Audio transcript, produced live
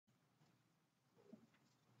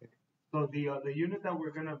So the unit that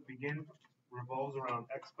we're gonna begin revolves around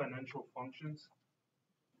exponential functions,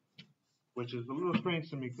 which is a little strange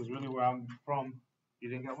to me because really where I'm from, you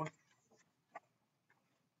didn't get one.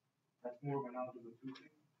 That's more of an algebra 2 thing.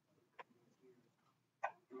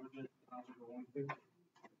 Algebra 1 thing.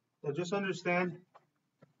 So just understand,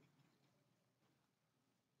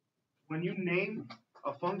 when you name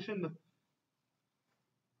a function,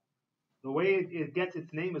 the way it gets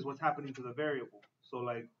its name is what's happening to the variable. So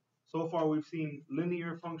like, so far we've seen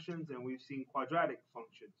linear functions and we've seen quadratic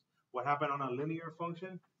functions. What happened on a linear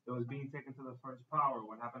function? It was being taken to the first power.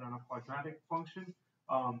 What happened on a quadratic function?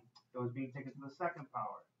 It was being taken to the second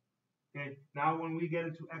power. Okay, now when we get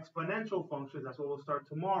into exponential functions, that's what we'll start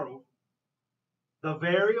tomorrow. The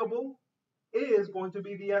variable is going to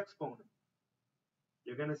be the exponent.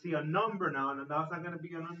 You're going to see a number now, and that's not going to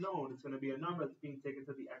be an unknown. It's going to be a number that's being taken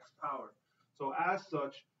to the x power. So as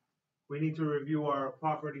such, we need to review our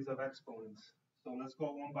properties of exponents. So let's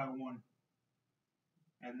go one by one.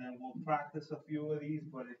 And then we'll practice a few of these,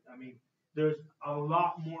 but there's a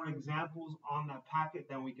lot more examples on that packet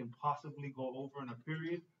than we can possibly go over in a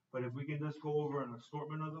period. But if we can just go over an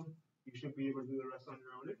assortment of them, you should be able to do the rest on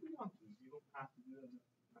your own if you want to. You don't have to do it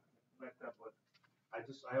like that, but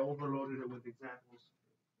I overloaded it with examples.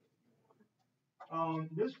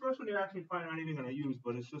 This first one you're actually probably not even going to use,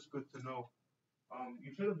 but it's just good to know.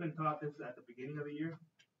 You should have been taught this at the beginning of the year.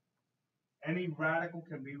 Any radical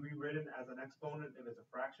can be rewritten as an exponent if it's a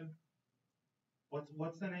fraction.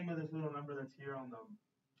 What's the name of this little number that's here on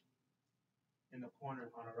in the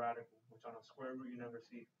corner on a radical, which on a square root you never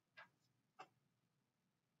see?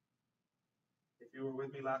 If you were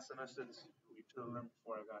with me last semester, you should have learned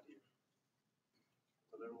before I got here.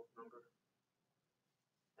 The little number.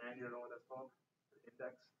 And you don't know what that's called? The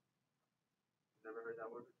index. Never heard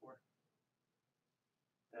that word before?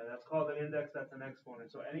 Yeah, that's called an index. That's an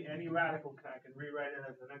exponent. So any radical I can rewrite it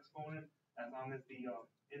as an exponent as long as the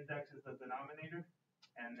index is the denominator,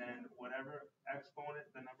 and then whatever exponent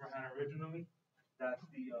the number had originally, that's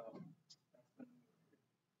the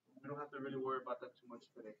we don't have to really worry about that too much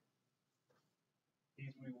today.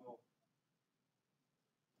 These we will.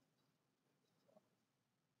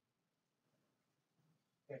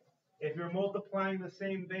 Okay. If you're multiplying the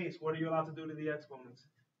same base, what are you allowed to do to the exponents?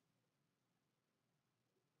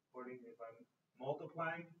 If I'm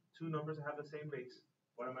multiplying two numbers that have the same base,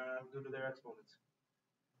 what am I allowed to do to their exponents?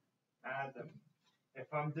 Add them.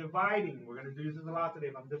 If I'm dividing, we're going to do this a lot today.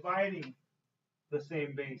 If I'm dividing the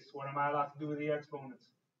same base, what am I allowed to do with the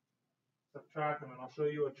exponents? Subtract them, and I'll show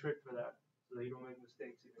you a trick for that so that you don't make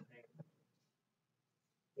mistakes in your paper.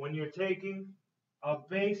 When you're taking a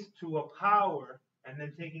base to a power and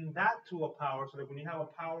then taking that to a power, so that when you have a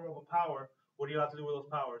power of a power, what are you allowed to do with those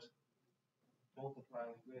powers? Multiply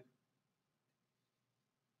them. Good.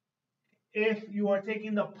 If you are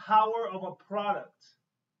taking the power of a product,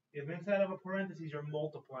 if inside of a parenthesis you're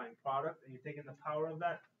multiplying product and you're taking the power of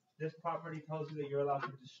that, this property tells you that you're allowed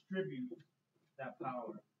to distribute that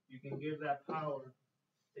power. You can give that power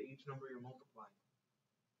to each number you're multiplying.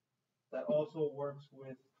 That also works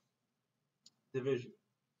with division.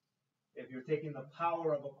 If you're taking the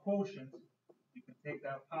power of a quotient, you can take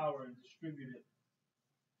that power and distribute it.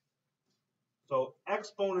 So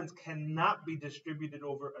exponents cannot be distributed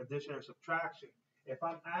over addition or subtraction. If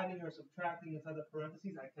I'm adding or subtracting inside the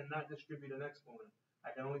parentheses, I cannot distribute an exponent.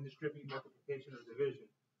 I can only distribute multiplication or division.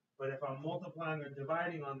 But if I'm multiplying or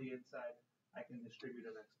dividing on the inside, I can distribute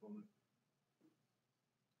an exponent.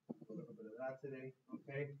 A little bit of that today.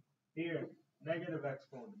 Okay. Here, negative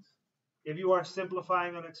exponents. If you are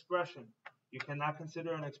simplifying an expression, you cannot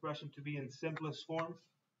consider an expression to be in simplest form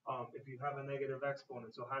if you have a negative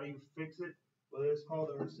exponent. So how do you fix it? Well, it's called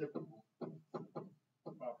a reciprocal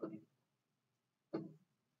property.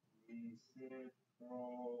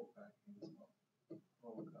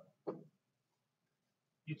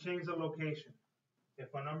 You change the location.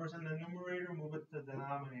 If a number's in the numerator, move it to the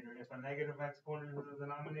denominator. If a negative exponent is in the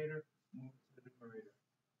denominator, move it to the numerator.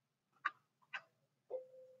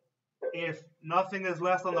 If nothing is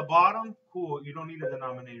left on the bottom, cool, you don't need a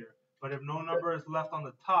denominator. But if no number is left on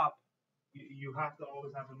the top, you have to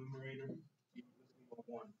always have a numerator. You just leave a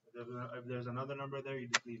 1. If there's another number there, you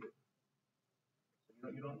just leave it. So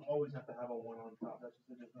you don't always have to have a 1 on top. That's just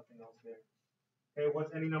that there's nothing else there. Okay,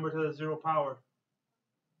 what's any number to the 0 power?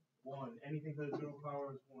 1. Anything to the 0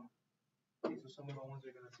 power is 1. Okay, so some of the ones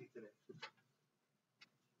you're going to see today.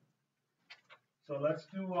 So let's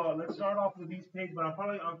start off with these pages, but I'm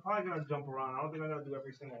probably gonna jump around. I don't think I'm gonna do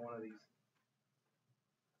every single one of these.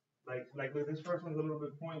 Like this first one's a little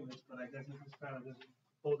bit pointless, but I guess this is kind of just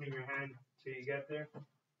holding your hand till you get there.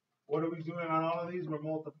 What are we doing on all of these? We're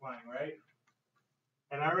multiplying, right?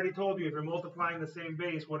 And I already told you, if you're multiplying the same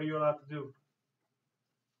base, what are you allowed to do?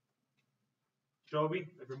 Joby,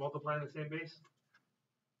 if you're multiplying the same base,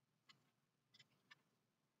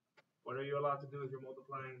 what are you allowed to do if you're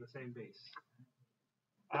multiplying the same base?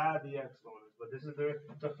 Add the exponents. But this is the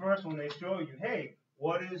first one they show you. Hey,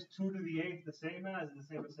 what is 2 to the 8th the same as? It's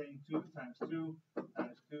the same as saying 2 times 2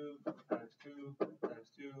 times 2 times 2 times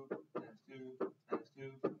 2 times 2 times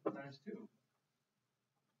 2 times 2.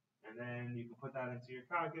 And then you can put that into your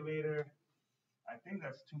calculator. I think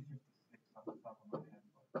that's 256 off the top of my head.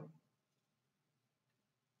 But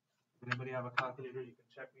does anybody have a calculator? You can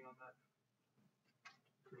check me on that.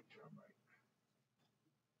 Pretty sure I'm right.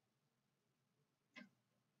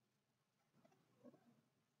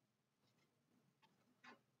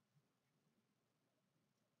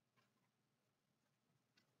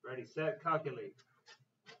 Ready, set, calculate.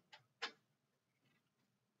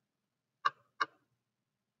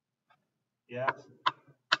 Yes.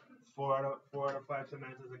 4 out of 5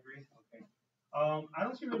 answers agree. Okay. I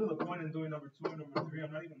don't see really the point in doing number 2 and number 3.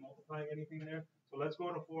 I'm not even multiplying anything there. So let's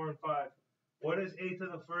go to 4 and 5. What is a to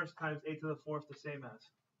the first times a to the fourth the same as?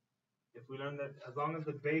 If we learn that as long as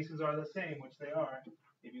the bases are the same, which they are,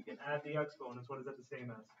 if you can add the exponents, what is that the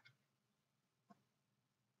same as?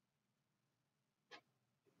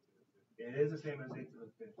 It is the same as a to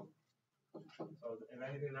the fifth. So if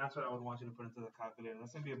anything, that's what I would want you to put into the calculator.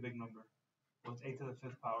 That's going to be a big number. What's a to the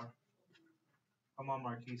fifth power? Come on,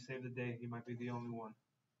 Marquis, save the day. You might be the only one.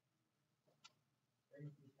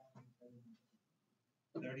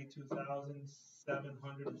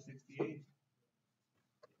 32,768.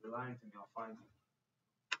 You're lying to me. I'll find it.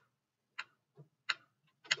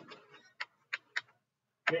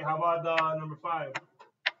 Okay, how about number 5?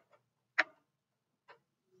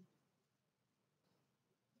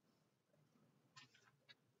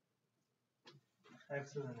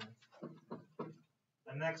 Excellent.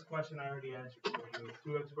 The next question I already answered for you. If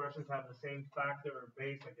 2 expressions have the same factor or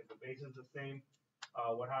base, like if the base is the same,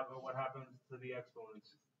 what happens to the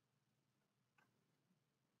exponents?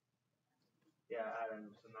 Yeah,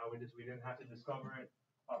 Adam. So now we didn't have to discover it.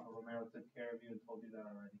 Romero took care of you and told you that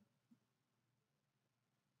already.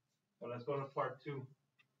 So let's go to part 2.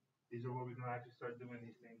 These are where we're gonna actually start doing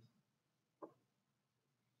these things.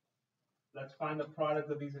 Let's find the product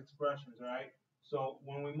of these expressions, right? So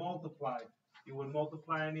when we multiply, you would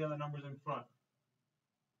multiply any other numbers in front.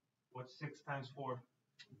 What's 6 times 4?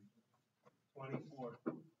 24.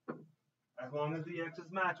 As long as the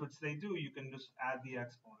x's match, which they do, you can just add the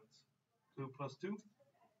exponents. 2 plus 2?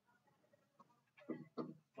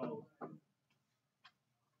 12.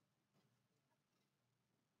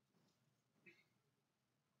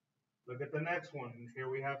 Look at the next one. Here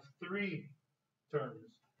we have 3 terms.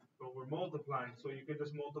 But we're multiplying, so you can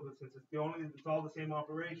just multiply since it's all the same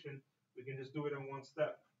operation, we can just do it in one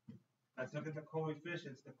step. Let's look at the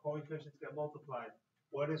coefficients. The coefficients get multiplied.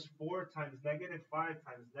 What is 4 times negative 5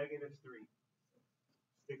 times negative 3?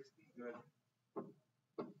 60. Good.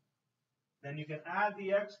 Then you can add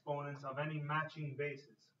the exponents of any matching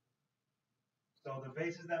bases. So the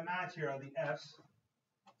bases that match here are the f's.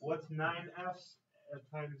 What's 9f's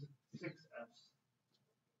times 6f's?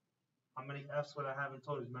 How many f's would I have in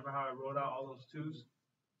total? Remember how I wrote out all those 2's?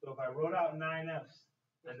 So if I wrote out 9f's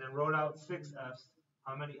and then wrote out 6f's,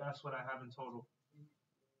 how many f's would I have in total?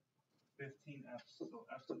 15 f's. So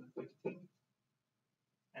f to the 15.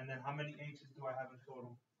 And then how many h's do I have in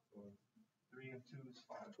total? 3 and 2 is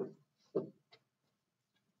 5.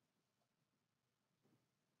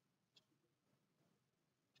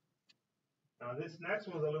 Now this next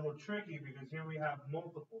one's a little tricky because here we have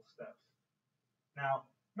multiple steps. Now,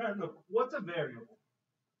 man, look, what's a variable?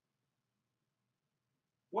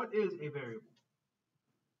 What is a variable?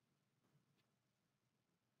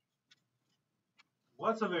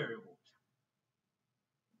 What's a variable?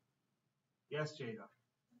 Yes, Jada.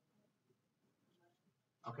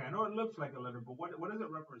 Okay, I know it looks like a letter, but what does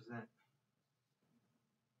it represent?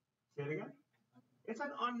 Say it again. It's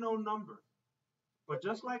an unknown number. But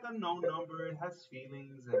just like a known number, it has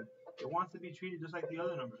feelings and it wants to be treated just like the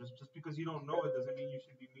other numbers. Just because you don't know it doesn't mean you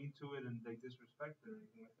should be mean to it and like disrespect it or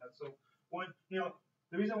anything like that. So when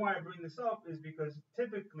the reason why I bring this up is because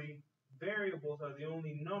typically variables are the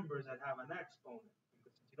only numbers that have an exponent.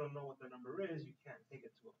 Because since you don't know what the number is, you can't take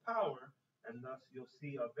it to a power, and thus you'll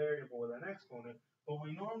see a variable with an exponent. But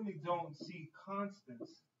we normally don't see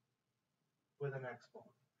constants with an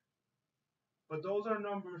exponent. But those are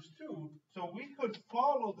numbers too, so we could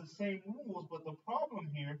follow the same rules, but the problem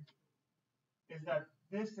here is that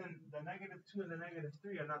this and the -2 and the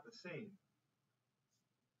 -3 are not the same.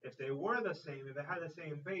 If they were the same, if it had the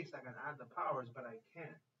same base, I can add the powers, but I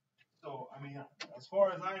can't. So, I mean, as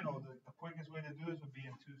far as I know, the quickest way to do this would be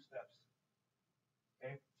in 2 steps.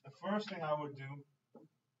 Okay? The first thing I would do,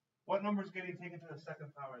 what number is getting taken to the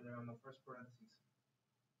second power there on the first parentheses?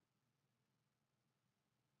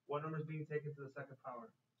 What number is being taken to the second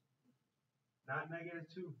power? Not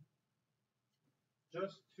 -2.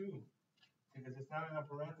 Just 2. Because it's not in a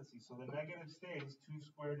parenthesis. So the negative stays. 2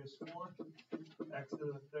 squared is 4. X to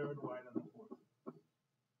the third, y to the fourth.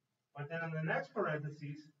 But then in the next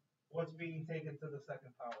parentheses, what's being taken to the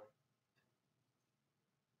second power?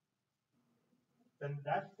 Then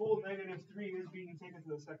that full -3 is being taken to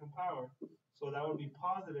the second power. So that would be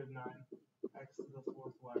positive 9, x to the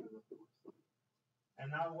fourth, y to the fourth.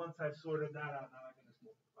 And now once I've sorted that out, now I can just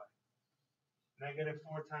multiply.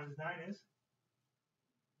 -4 times 9 is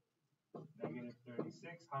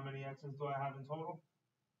 -36. How many x's do I have in total?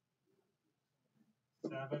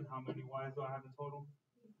 7. How many y's do I have in total?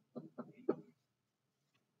 8.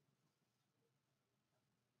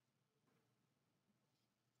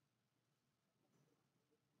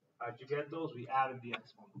 How'd you get those? We added the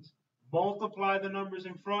exponents. Multiply the numbers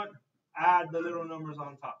in front, add the little numbers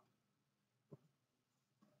on top.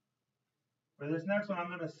 For this next one, I'm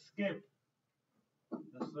going to skip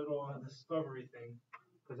this little discovery thing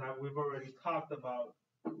because we've already talked about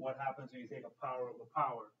what happens when you take a power of a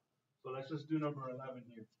power. So let's just do number 11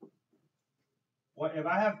 here. What if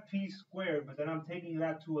I have p squared, but then I'm taking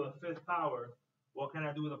that to a 5th power, what can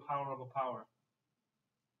I do with a power of a power?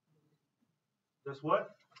 Just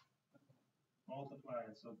what? Multiply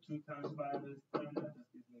it. So 2 times 5 is 10. That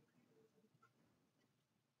just gives me p.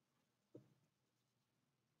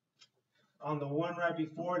 On the one right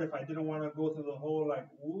before it, if I didn't want to go through the whole like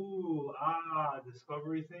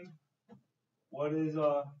discovery thing, what is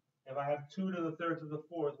if I have 2 to the third to the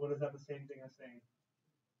fourth, what is that the same thing as saying?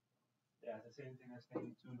 Yeah, it's the same thing as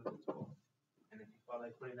saying 2 to the 12th. And if you feel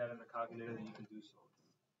like putting that in the calculator, then you can do so.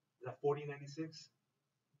 Is that 4096?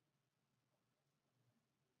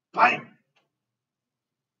 Bam!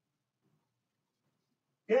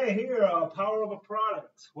 Okay, here, power of a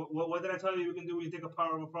product. What did I tell you you can do when you take a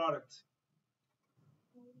power of a product?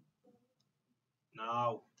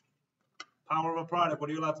 No. Power of a product, what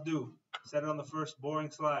are you allowed to do? Set it on the first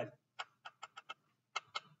boring slide.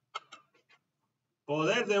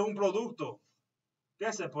 Poder de un producto.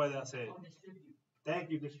 ¿Qué se puede hacer? Thank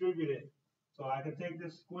you, distribute it. So I can take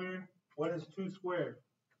this square. What is 2 squared?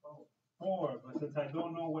 4. But since I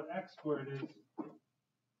don't know what x squared is,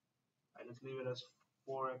 I just leave it as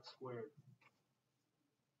 4x squared.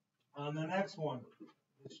 On the next one,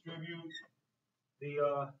 distribute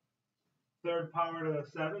the third power to the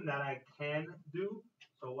 7 that I can do.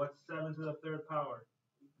 So what's 7 to the third power?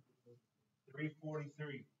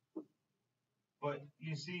 343. But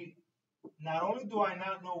you see, not only do I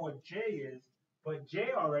not know what j is, but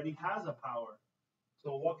j already has a power.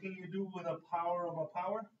 So what can you do with a power of a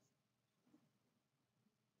power?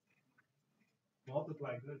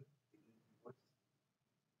 Multiply, good.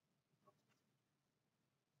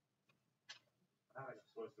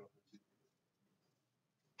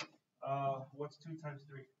 What's 2 times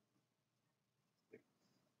 3? 6.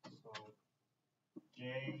 So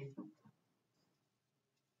j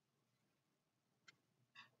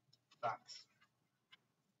facts.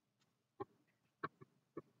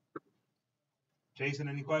 Jason,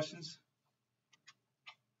 any questions?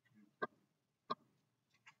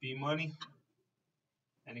 B Money,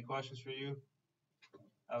 any questions for you?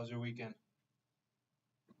 How was your weekend?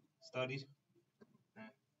 Studied?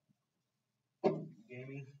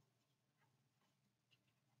 Gaming?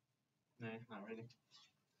 Nah, not really.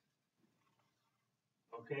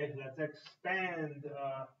 Okay, let's expand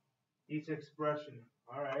each expression.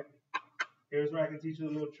 All right. Here's where I can teach you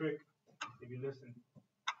a little trick if you listen.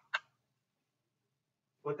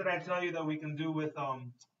 What did I tell you that we can do with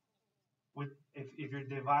if you're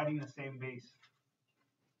dividing the same base?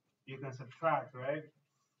 You can subtract, right?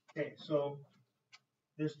 Okay, so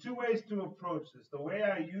there's 2 ways to approach this. The way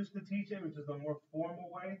I used to teach it, which is the more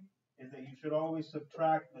formal way, is that you should always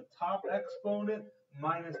subtract the top exponent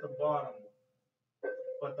minus the bottom.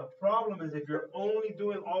 But the problem is if you're only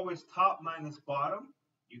doing always top minus bottom,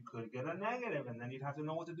 you could get a negative, and then you'd have to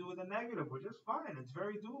know what to do with a negative, which is fine. It's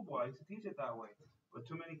very doable. I used to teach it that way. But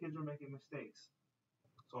too many kids were making mistakes.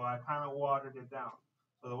 So I kind of watered it down.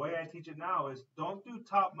 So the way I teach it now is don't do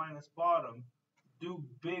top minus bottom. Do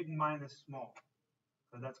big minus small.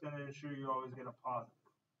 Because that's going to ensure you always get a positive.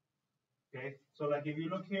 Okay? So like if you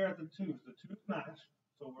look here at the 2's match.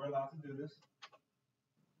 So we're allowed to do this.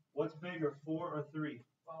 What's bigger, 4 or 3?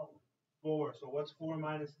 4. So what's 4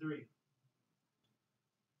 minus 3?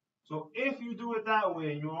 So if you do it that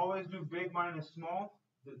way, and you always do big minus small,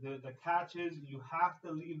 the catch is you have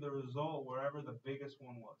to leave the result wherever the biggest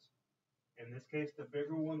one was. In this case, the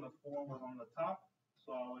bigger one, the 4 was on the top.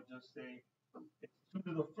 So I would just say it's 2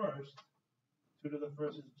 to the first. 2 to the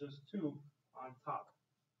first is just 2 on top.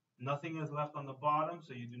 Nothing is left on the bottom,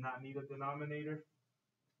 so you do not need a denominator.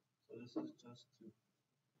 So this is just 2.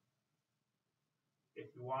 If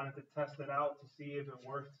you wanted to test it out to see if it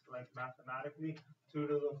works like mathematically, 2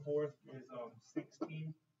 to the fourth is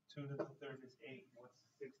 16. 2 to the third is 8. What's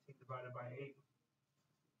 16 divided by 8?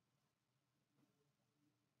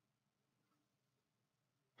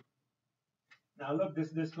 Now look,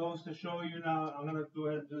 this goes to show you now, I'm going to go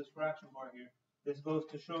ahead and do this fraction bar here. This goes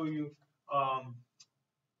to show you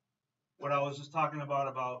what I was just talking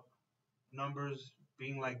about numbers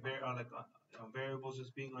being like variables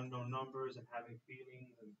just being unknown numbers and having feelings.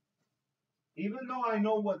 And even though I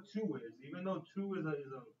know what 2 is, even though 2 is a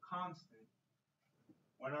constant,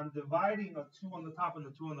 when I'm dividing a 2 on the top and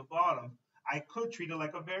the 2 on the bottom, I could treat it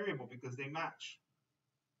like a variable because they match.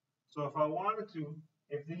 So if I wanted to,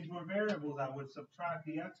 if these were variables, I would subtract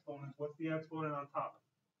the exponents. What's the exponent on top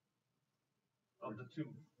of the 2?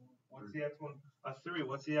 What's the exponent? A 3.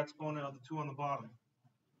 What's the exponent of the 2 on the bottom?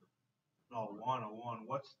 No, 1, a 1.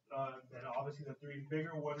 What's, then obviously the 3 is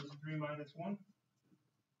bigger. What is 3 minus 1?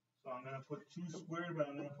 So I'm going to put 2 squared, but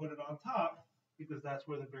I'm going to put it on top because that's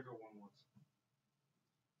where the bigger one was.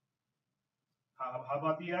 How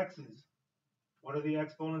about the x's? What are the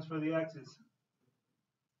exponents for the x's?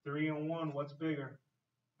 3 and 1, what's bigger?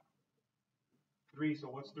 3, so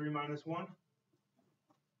what's 3 minus 1?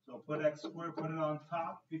 So put x squared, put it on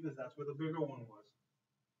top because that's where the bigger one was.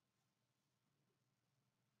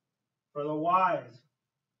 For the y's,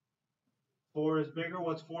 4 is bigger,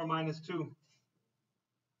 what's 4 minus 2?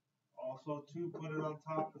 Also 2, put it on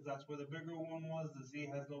top because that's where the bigger one was. The z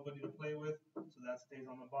has nobody to play with, so that stays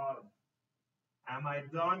on the bottom. Am I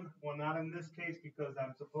done? Well, not in this case because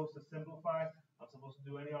I'm supposed to simplify. I'm supposed to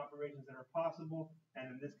do any operations that are possible. And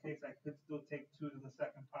in this case, I could still take 2 to the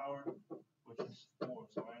second power, which is 4.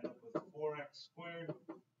 So I end up with 4x squared,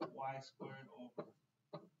 y squared over.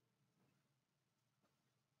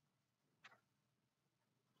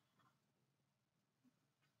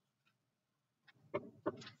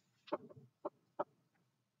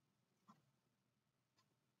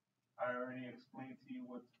 I already explained to you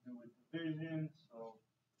what to do with division, so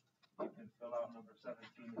you can fill out number 17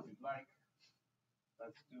 if you'd like.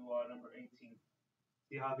 Let's do number 18.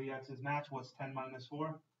 See how the x's match? What's 10 minus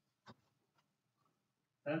 4?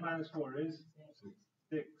 10 minus 4 is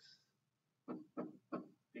 6.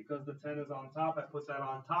 Because the 10 is on top, I put that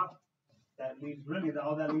on top. That leaves, really,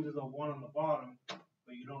 all that leaves is a 1 on the bottom,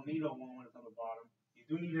 but you don't need a 1 when it's on the bottom. You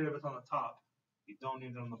do need it if it's on the top. You don't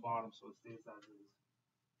need it on the bottom, so it stays as is.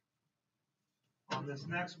 On this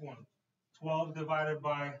next one, 12 divided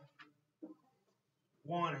by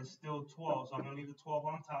 1 is still 12, so I'm going to leave the 12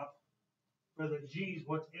 on top. For the g's,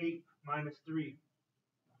 what's 8 minus 3?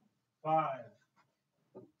 5.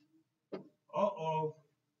 Uh-oh.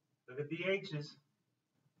 Look at the h's.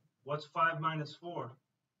 What's 5 minus 4?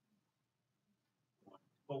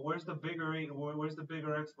 But where's the bigger 8? Where's the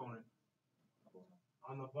bigger exponent?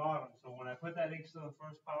 On the bottom. So when I put that h to the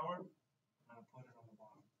first power, I'm going to put it on the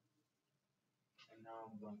bottom. And now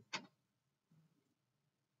I'm done.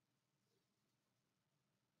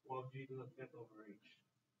 12g to the 5th over h.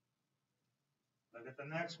 Look at the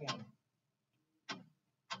next one.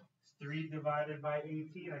 It's 3 divided by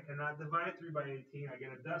 18. I cannot divide 3 by 18. I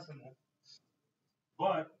get a decimal.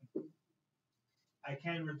 But I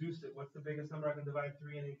can reduce it. What's the biggest number I can divide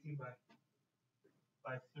 3 and 18 by?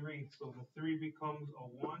 By 3. So the 3 becomes a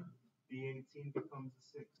 1. The 18 becomes a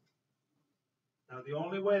 6. Now the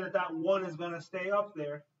only way that that 1 is going to stay up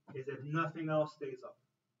there is if nothing else stays up.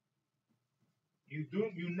 You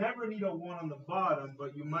never need a 1 on the bottom,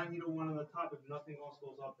 but you might need a 1 on the top if nothing else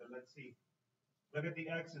goes up there. Let's see. Look at the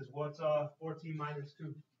x's. What's 14 minus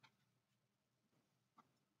 2?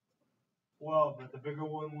 12, but the bigger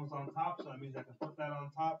one was on top, so that means I can put that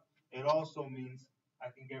on top. It also means I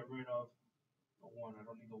can get rid of a 1. I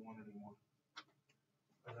don't need the 1 anymore.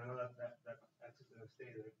 Because I know that x is going to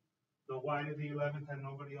stay there. The y to the 11th had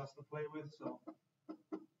nobody else to play with, so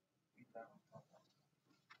keep that on top.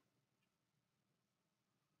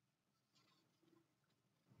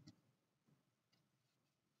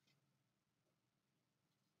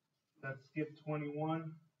 Let's skip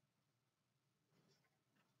 21.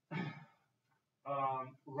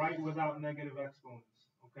 Write without negative exponents.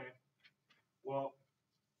 Okay. Well,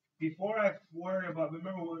 before I worry about,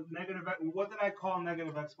 remember what did I call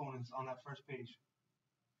negative exponents on that first page?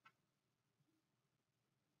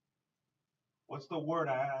 What's the word?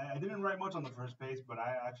 I didn't write much on the first page, but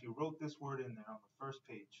I actually wrote this word in there on the first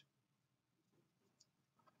page.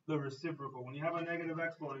 The reciprocal. When you have a negative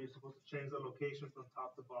exponent, you're supposed to change the location from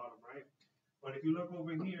top to bottom, right? But if you look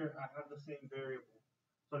over here, I have the same variable.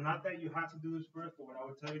 So not that you have to do this first, but what I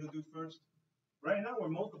would tell you to do first, right now we're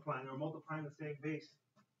multiplying the same base.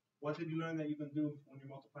 What did you learn that you can do when you're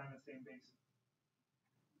multiplying the same base?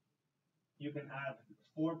 You can add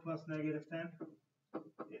 4 plus negative 10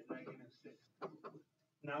 is negative 6.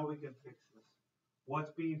 Now we can fix this.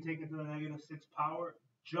 What's being taken to the negative 6 power?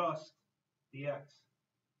 Just the x.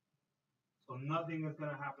 So nothing is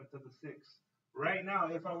going to happen to the 6. Right now,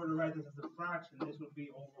 if I were to write this as a fraction, this would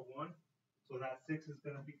be over 1. So that 6 is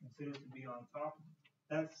going to be considered to be on top.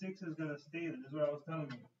 That 6 is going to stay there. This is what I was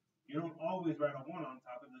telling you. You don't always write a 1 on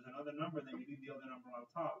top. If there's another number, then you leave the other number on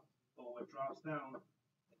top. But what drops down,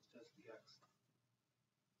 it's just the x.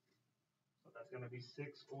 So that's going to be 6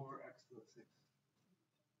 over x to the 6.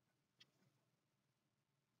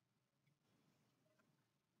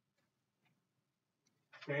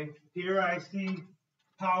 Okay, here I see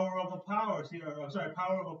power of a power. See,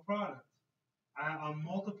 power of a product. I'm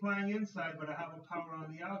multiplying inside, but I have a power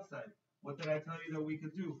on the outside. What did I tell you that we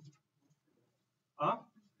could do?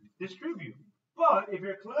 Distribute. But if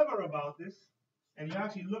you're clever about this, and you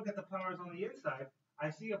actually look at the powers on the inside,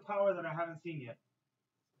 I see a power that I haven't seen yet.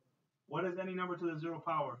 What is any number to the 0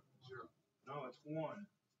 power? 0. No, it's 1.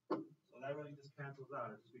 So that really just cancels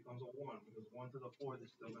out. It just becomes a 1, because 1 to the 4th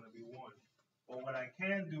is still going to be 1. But what I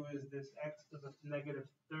can do is this x to the negative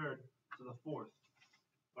 3rd to the 4th.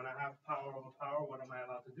 When I have power over power, what am I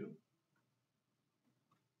allowed to do?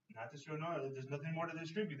 Not distribute. No, there's nothing more to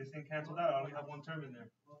distribute. This thing canceled out. I only have one term in there.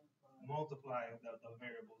 Multiply the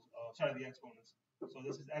variables. The exponents. So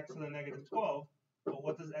this is x to the negative 12. But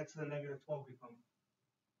what does x to the negative 12 become?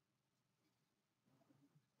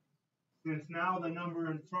 Since now the number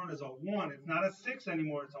in front is a 1, it's not a 6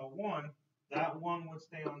 anymore, it's a 1. That 1 would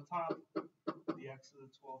stay on top. The x to the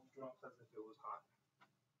 12 drops as if it was hot.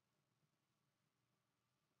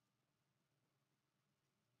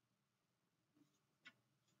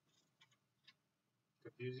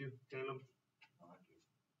 Confuse you, Caleb?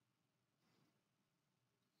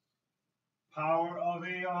 Power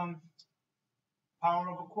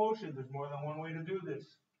of a quotient. There's more than one way to do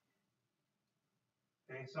this.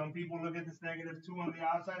 Okay, some people look at this negative 2 on the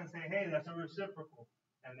outside and say, hey, that's a reciprocal.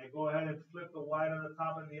 And they go ahead and flip the y to the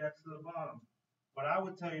top and the x to the bottom. What I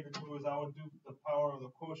would tell you to do is I would do the power of the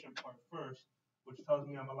quotient part first, which tells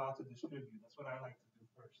me I'm allowed to distribute. That's what I like to do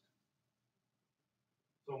first.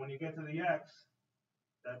 So when you get to the x,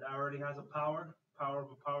 that already has a power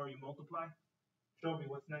of a power, you multiply. Show me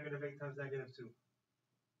what's negative 8 times negative 2.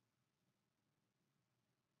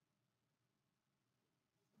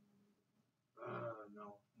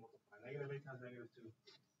 No, multiply. Negative 8 times negative 2.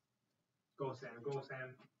 Go, Sam. Go,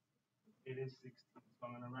 Sam. It is 16. So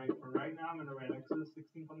I'm going to write, for right now, I'm going to write x to the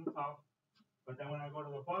 16th on the top. But then when I go to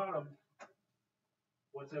the bottom,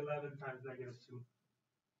 what's 11 times negative 2?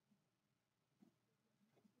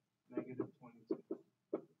 Negative 22.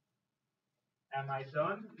 Am I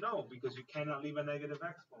done? No, because you cannot leave a negative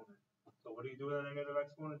exponent. So what do you do with a negative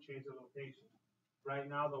exponent? Change the location. Right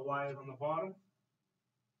now, the y is on the bottom.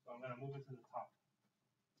 So I'm going to move it to the top.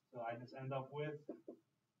 So I just end up with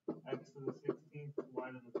x to the 16th, y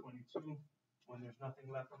to the 22. When there's nothing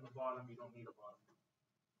left on the bottom, you don't need a bottom.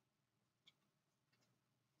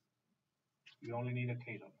 You only need a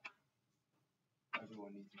Caleb.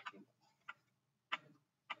 Everyone needs a Caleb.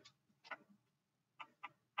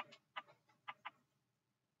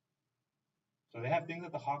 So they have things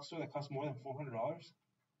at the Hawk store that cost more than $400?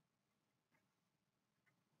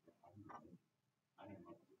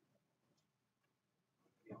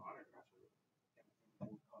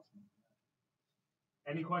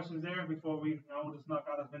 Any questions there before we'll just knock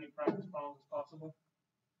out as many practice problems as possible?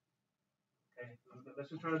 Okay, let's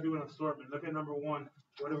just try to do an assortment. Look at number 1.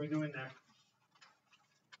 What are we doing there?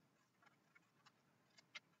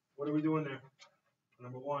 What are we doing there?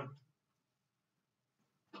 Number 1.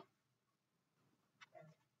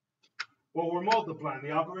 Well, we're multiplying.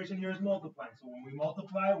 The operation here is multiplying. So when we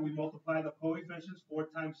multiply the coefficients. 4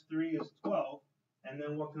 times 3 is 12. And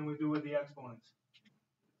then what can we do with the exponents?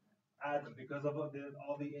 Add them, because of all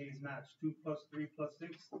the a's match. 2 plus 3 plus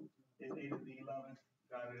 6 is 8 to the 11th.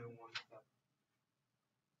 Got it in one step.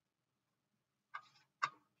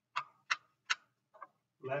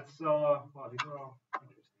 Let's wow, these are all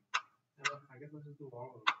interesting. I guess let's just do all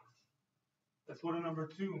of them. Let's go to number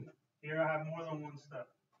 2. Here I have more than one step.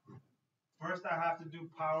 First, I have to do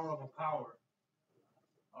power of a power.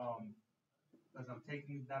 Because I'm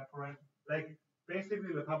taking that parent. Like,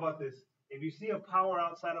 basically, look, how about this? If you see a power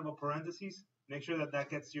outside of a parentheses, make sure that that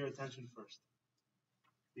gets your attention first.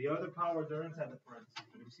 The other powers are inside the parentheses.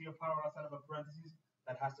 But if you see a power outside of a parentheses,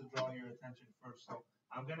 that has to draw your attention first. So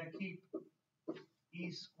I'm going to keep e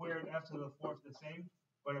squared f to the fourth the same.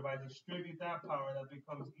 But if I distribute that power, that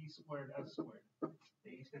becomes e squared f squared.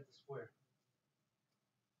 They each get the square.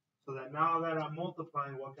 So that now that I'm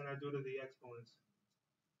multiplying, what can I do to the exponents?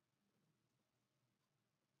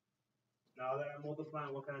 Now that I'm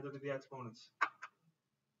multiplying, what can I do to the exponents?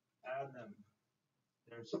 Add them.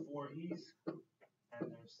 There's 4 e's and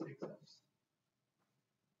there's 6 f's.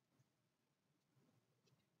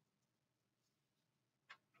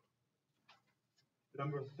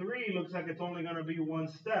 Number 3 looks like it's only going to be one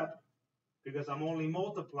step because I'm only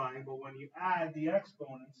multiplying, but when you add the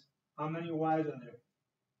exponents, how many y's are there?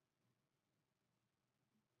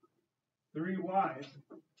 3 y's.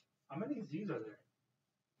 How many z's are there?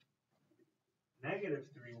 Negative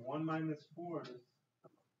 3. 1 minus 4 is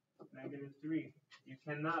negative 3. You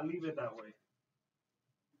cannot leave it that way.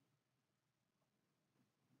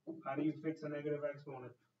 How do you fix a negative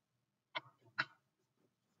exponent?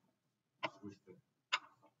 You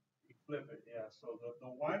flip it, yeah. So the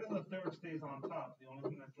y to the third stays on top. The only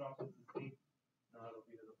thing that drops is the z. Now it'll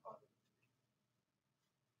be to the positive.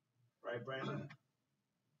 Right, Brandon?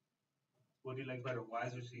 What do you like better,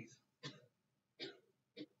 y's or z's?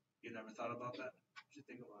 You never thought about that? You should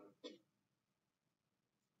think about it.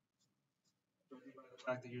 Judging by the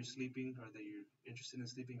fact that you're sleeping or that you're interested in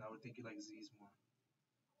sleeping, I would think you like z's more.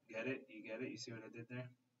 Get it? You get it? You see what I did there?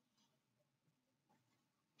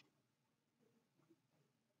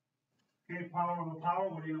 Okay, power of a power,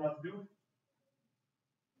 what are you about to do?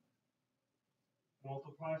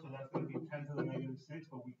 Multiply, so that's going to be 10 to the negative 6,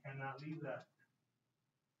 but we cannot leave that.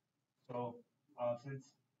 So,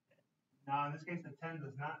 since now in this case the 10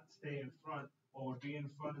 does not stay in front, what would be in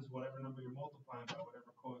front is whatever number you're multiplying by,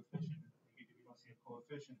 whatever coefficient. If you don't see a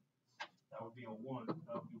coefficient, that would be a 1.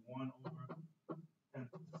 That would be 1 over 10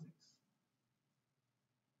 to the 6.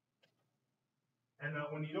 And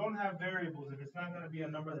when you don't have variables, if it's not going to be a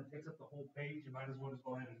number that takes up the whole page, you might as well just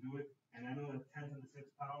go ahead and do it. And I know that 10 to the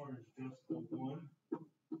 6th power is just a 1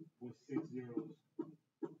 with 6 zeros.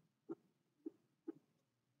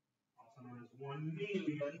 Also known as 1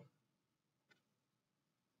 million.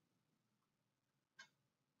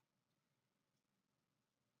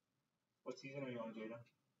 What season are you on, Jada?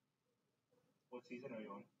 What season are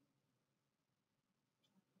you on?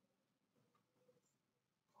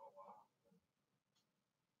 Oh, wow.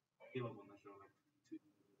 I gave up on that show like 2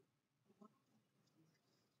 years ago.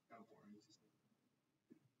 Kind of boring.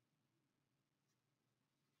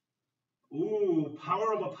 Ooh,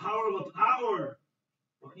 power of a power of a power.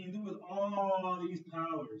 What can you do with all these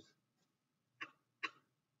powers?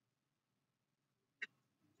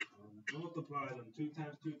 Multiply them. 2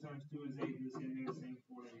 times 2 times 2 is 8. And the same thing is saying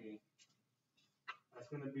 48. That's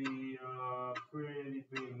going to be a pretty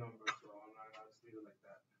big number, so I'm not going to just leave it like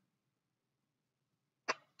that.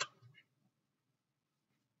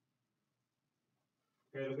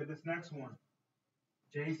 Okay, look at this next one.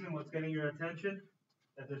 Jason, what's getting your attention?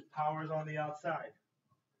 That there's powers on the outside.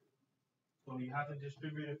 So you have to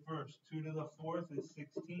distribute it first. 2 to the 4th is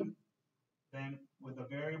 16. Then with the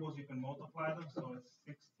variables, you can multiply them. So it's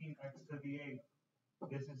 16x to the 8.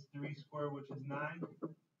 This is 3 squared, which is 9.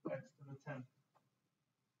 X to the 10th.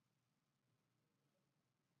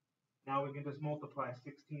 Now we can just multiply.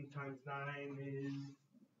 16 times 9 is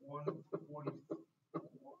 144.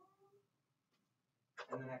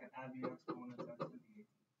 And then I can add the exponents x to the 8.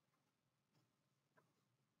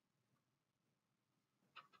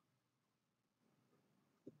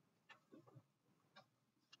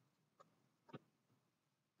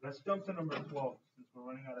 Let's jump to number 12 since we're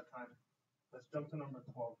running out of time. Let's jump to number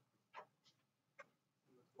 12.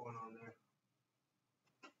 What's going on there?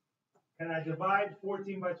 Can I divide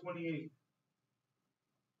 14 by 28?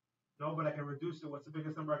 No, but I can reduce it. What's the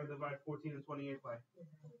biggest number I can divide 14 and 28 by?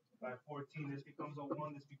 By 14. This becomes a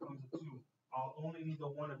 1. This becomes a 2. I'll only need the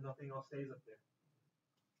 1 if nothing else stays up there.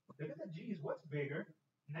 Look at the G's. What's bigger?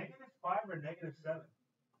 Negative 5 or negative 7?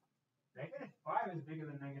 Negative 5 is bigger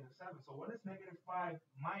than negative 7. So what is negative 5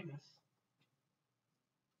 minus?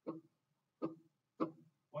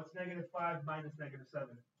 What's negative 5 minus negative 7?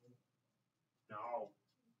 No.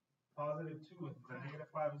 Positive 2. If the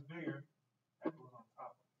negative 5 is bigger, that goes on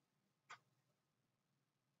top.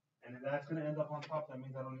 And if that's going to end up on top, that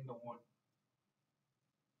means I don't need the 1.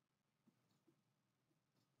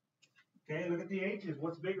 Okay, look at the H's.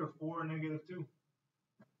 What's bigger, 4 or negative 2?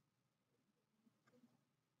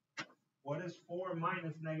 What is 4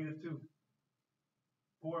 minus negative 2?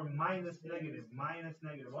 4 minus negative. Minus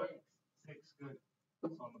negative. What? 6, good. So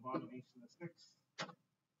on the bottom, h to the 6.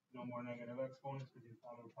 No more negative exponents because you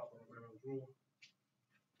follow Papa Rivera's rule.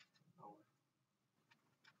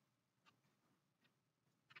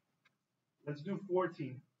 Let's do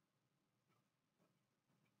 14.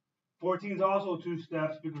 14 is also 2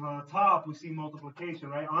 steps because on the top we see multiplication,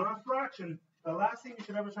 right? On a fraction, the last thing you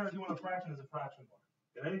should ever try to do on a fraction is a fraction bar.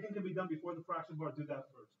 If anything can be done before the fraction bar, do that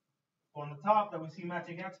first. So on the top that we see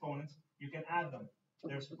matching exponents, you can add them.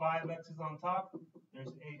 There's 5x's on top. There's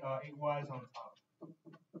 8y's on top.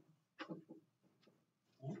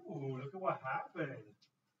 Ooh, look at what happened.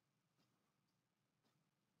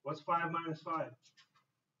 What's 5 minus 5?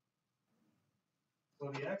 So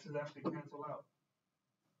the x's actually cancel out.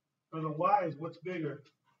 For the y's, what's bigger?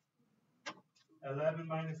 11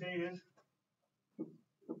 minus 8 is?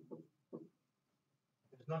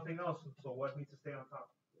 There's nothing else, so what needs to stay on top?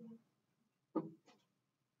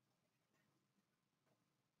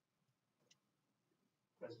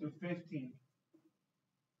 Let's do 15.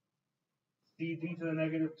 C d to the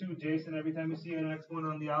negative 2. Jason, every time you see an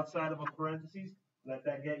exponent on the outside of a parentheses, let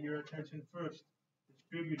that get your attention first.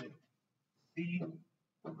 Distribute it. C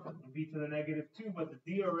b to the negative 2, but the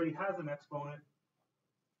d already has an exponent.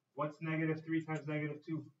 What's negative 3 times negative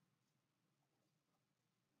 2?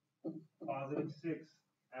 Positive 6.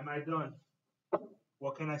 Am I done?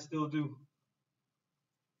 What can I still do?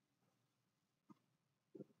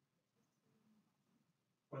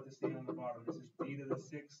 Put the c on the bottom. This is d to the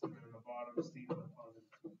 6, and then on the bottom is c to the positive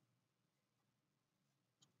 2.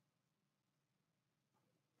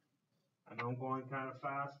 I know I'm going kind of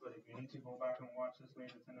fast, but if you need to go back and watch this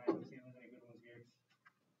later tonight and see if there's any good ones here.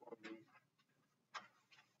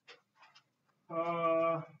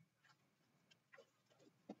 All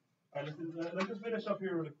right, let's just finish up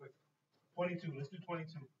here really quick. 22. Let's do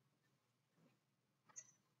 22.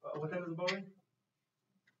 What time is the bowling?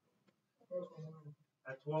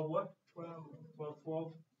 At 12 what? 12.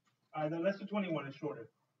 All right, then let's do 21. It's shorter.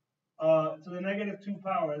 To the negative 2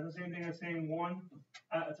 power is the same thing as saying 1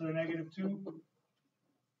 to the negative 2.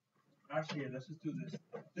 Actually, let's just do this.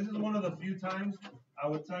 This is one of the few times I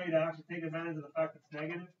would tell you to actually take advantage of the fact it's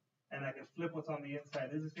negative, and I can flip what's on the inside.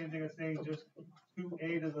 This is the same thing as saying just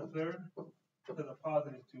 2a to the third to the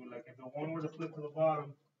positive 2. Like if the 1 were to flip to the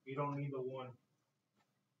bottom, you don't need the 1.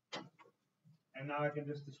 And now I can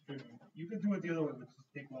just distribute. You can do it the other way, but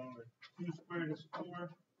just take longer. 2 squared is 4,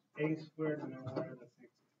 a squared, and then 1 to the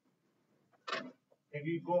 6. If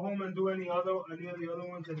you go home and do any of the other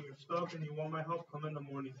ones and you're stuck and you want my help, come in the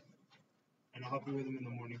morning. And I'll help you with them in the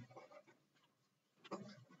morning.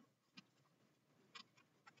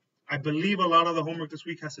 I believe a lot of the homework this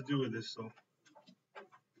week has to do with this, so if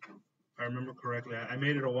I remember correctly. I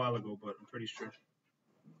made it a while ago, but I'm pretty sure.